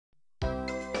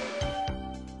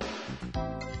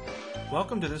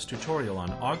Welcome to this tutorial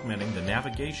on augmenting the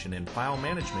navigation and file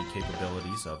management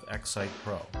capabilities of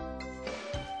XSitePro.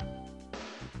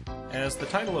 As the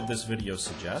title of this video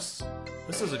suggests,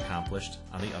 this is accomplished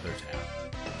on the Other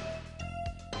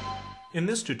tab. In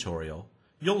this tutorial,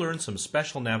 you'll learn some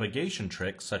special navigation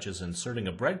tricks such as inserting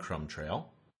a breadcrumb trail,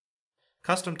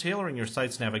 custom tailoring your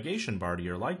site's navigation bar to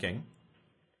your liking,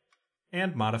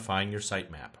 and modifying your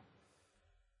sitemap.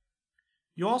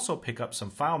 You'll also pick up some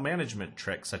file management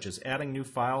tricks such as adding new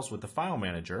files with the file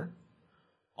manager,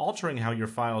 altering how your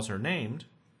files are named,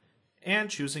 and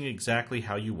choosing exactly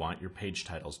how you want your page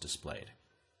titles displayed.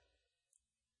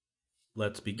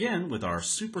 Let's begin with our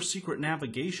super secret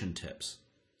navigation tips,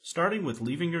 starting with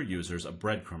leaving your users a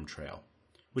breadcrumb trail,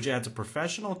 which adds a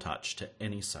professional touch to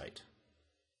any site.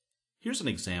 Here's an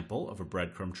example of a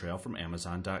breadcrumb trail from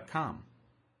Amazon.com.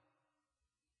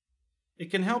 It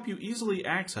can help you easily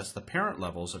access the parent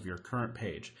levels of your current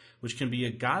page, which can be a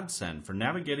godsend for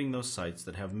navigating those sites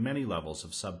that have many levels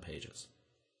of subpages.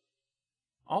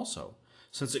 Also,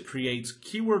 since it creates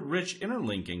keyword-rich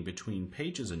interlinking between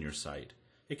pages in your site,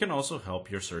 it can also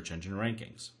help your search engine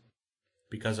rankings.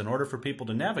 Because in order for people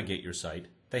to navigate your site,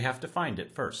 they have to find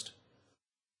it first.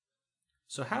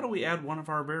 So how do we add one of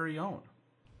our very own?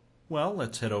 Well,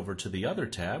 let's head over to the Other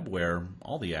tab where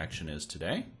all the action is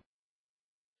today,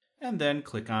 and then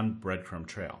click on Breadcrumb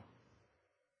Trail.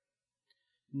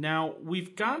 Now,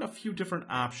 we've got a few different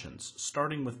options,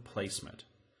 starting with placement.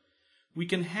 We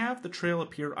can have the trail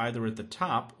appear either at the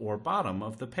top or bottom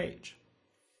of the page.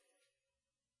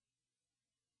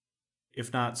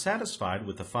 If not satisfied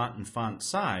with the font and font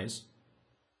size,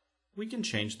 we can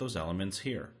change those elements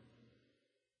here.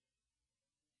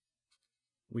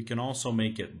 We can also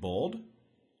make it bold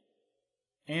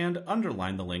and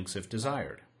underline the links if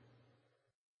desired.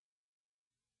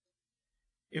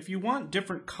 If you want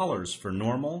different colors for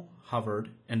normal, hovered,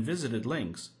 and visited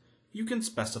links, you can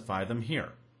specify them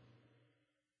here.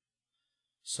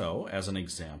 So, as an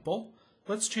example,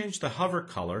 let's change the hover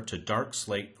color to dark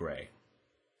slate gray.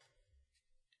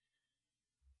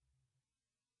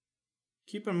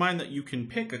 Keep in mind that you can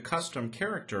pick a custom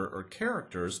character or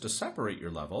characters to separate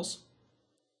your levels,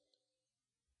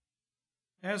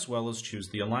 as well as choose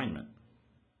the alignment.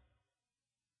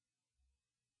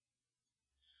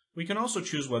 We can also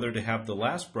choose whether to have the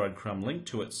last breadcrumb linked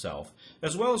to itself,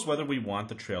 as well as whether we want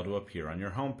the trail to appear on your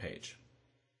home page.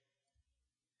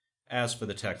 As for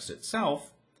the text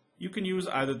itself, you can use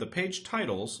either the page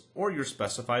titles or your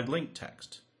specified link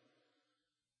text.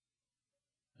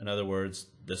 In other words,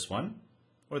 this one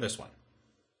or this one.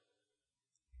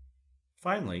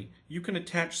 Finally, you can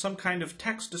attach some kind of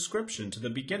text description to the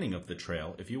beginning of the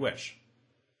trail if you wish.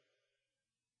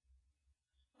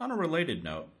 On a related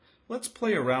note, let's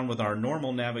play around with our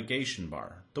normal navigation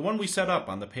bar, the one we set up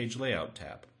on the Page Layout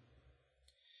tab.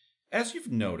 As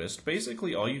you've noticed,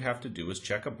 basically all you have to do is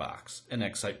check a box, and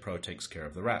XSitePro takes care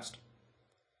of the rest.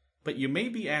 But you may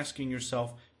be asking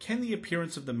yourself, can the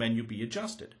appearance of the menu be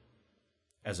adjusted?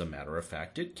 As a matter of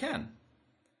fact, it can.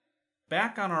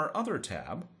 Back on our Other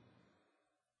tab,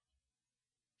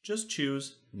 just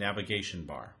choose Navigation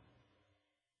Bar.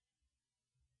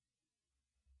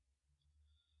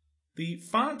 The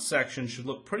font section should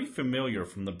look pretty familiar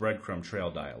from the breadcrumb trail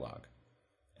dialog.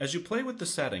 As you play with the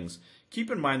settings,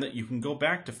 keep in mind that you can go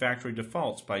back to factory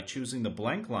defaults by choosing the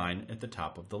blank line at the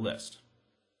top of the list.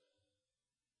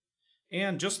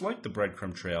 And just like the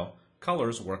breadcrumb trail,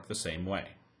 colors work the same way.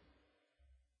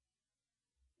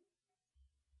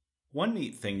 One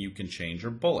neat thing you can change are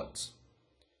bullets.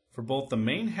 For both the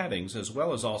main headings as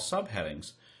well as all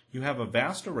subheadings, you have a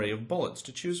vast array of bullets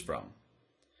to choose from.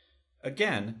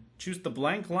 Again, choose the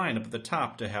blank line up at the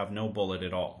top to have no bullet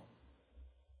at all.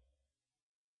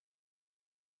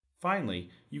 Finally,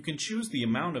 you can choose the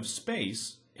amount of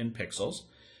space, in pixels,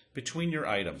 between your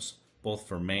items, both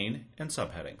for main and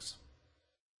subheadings.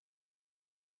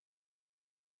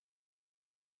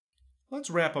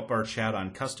 Let's wrap up our chat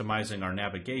on customizing our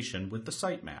navigation with the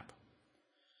sitemap.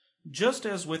 Just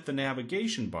as with the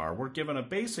navigation bar, we're given a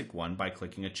basic one by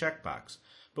clicking a checkbox,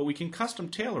 but we can custom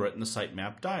tailor it in the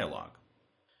sitemap dialog.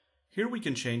 Here we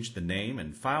can change the name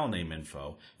and file name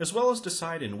info, as well as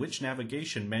decide in which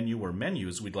navigation menu or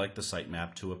menus we'd like the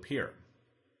sitemap to appear.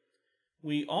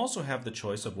 We also have the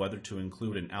choice of whether to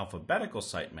include an alphabetical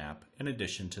sitemap in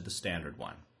addition to the standard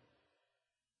one.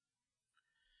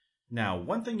 Now,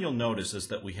 one thing you'll notice is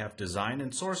that we have Design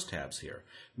and Source tabs here,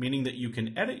 meaning that you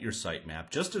can edit your sitemap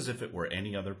just as if it were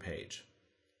any other page.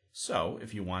 So,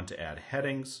 if you want to add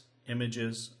headings,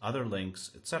 images, other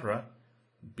links, etc.,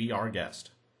 be our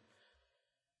guest.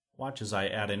 Watch as I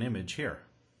add an image here.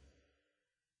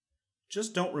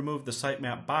 Just don't remove the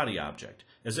sitemap body object,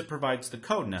 as it provides the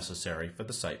code necessary for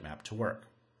the sitemap to work.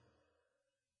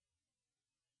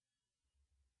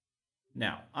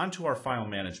 Now, onto our file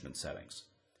management settings.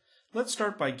 Let's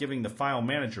start by giving the File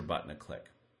Manager button a click.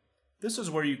 This is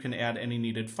where you can add any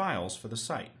needed files for the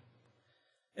site.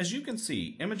 As you can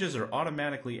see, images are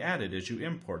automatically added as you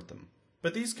import them,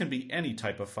 but these can be any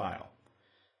type of file.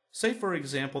 Say, for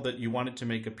example, that you wanted to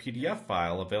make a PDF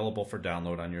file available for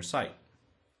download on your site.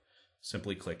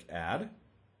 Simply click Add,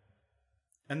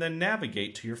 and then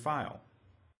navigate to your file.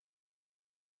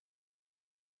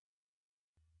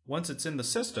 Once it's in the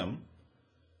system,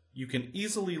 you can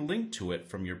easily link to it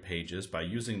from your pages by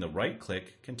using the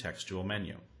right-click contextual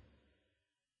menu.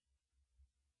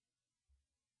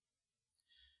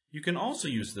 You can also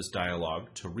use this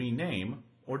dialog to rename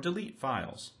or delete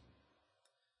files.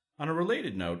 On a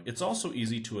related note, it's also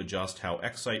easy to adjust how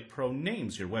XSitePro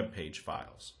names your web page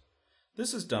files.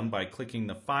 This is done by clicking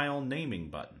the File Naming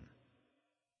button.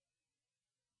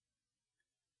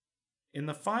 In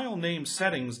the File Name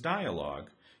Settings dialog,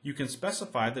 you can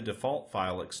specify the default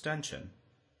file extension,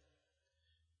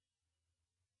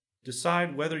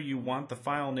 decide whether you want the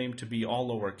file name to be all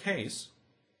lowercase,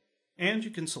 and you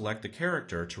can select a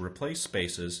character to replace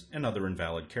spaces and other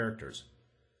invalid characters.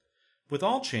 With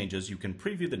all changes, you can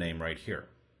preview the name right here.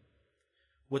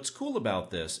 What's cool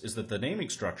about this is that the naming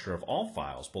structure of all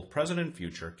files, both present and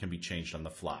future, can be changed on the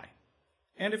fly.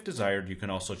 And if desired, you can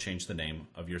also change the name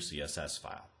of your CSS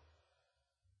file.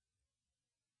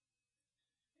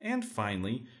 And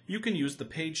finally, you can use the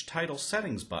Page Title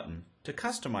Settings button to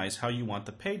customize how you want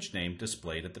the page name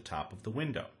displayed at the top of the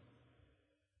window.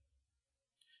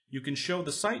 You can show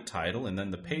the site title and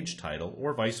then the page title,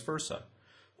 or vice versa,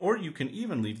 or you can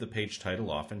even leave the page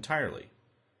title off entirely.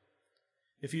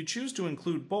 If you choose to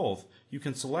include both, you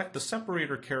can select the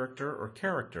separator character or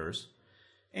characters,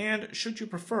 and should you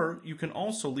prefer, you can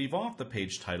also leave off the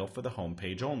page title for the home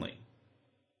page only.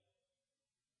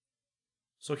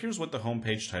 So here's what the home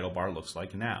page title bar looks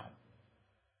like now.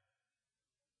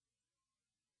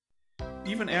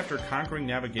 Even after conquering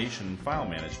navigation and file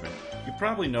management, you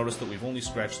probably noticed that we've only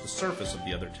scratched the surface of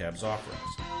the Other tab's offerings.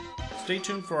 Stay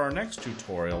tuned for our next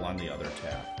tutorial on the Other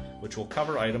tab, which will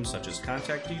cover items such as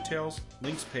contact details,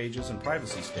 links pages and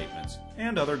privacy statements,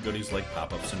 and other goodies like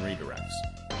pop-ups and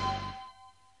redirects.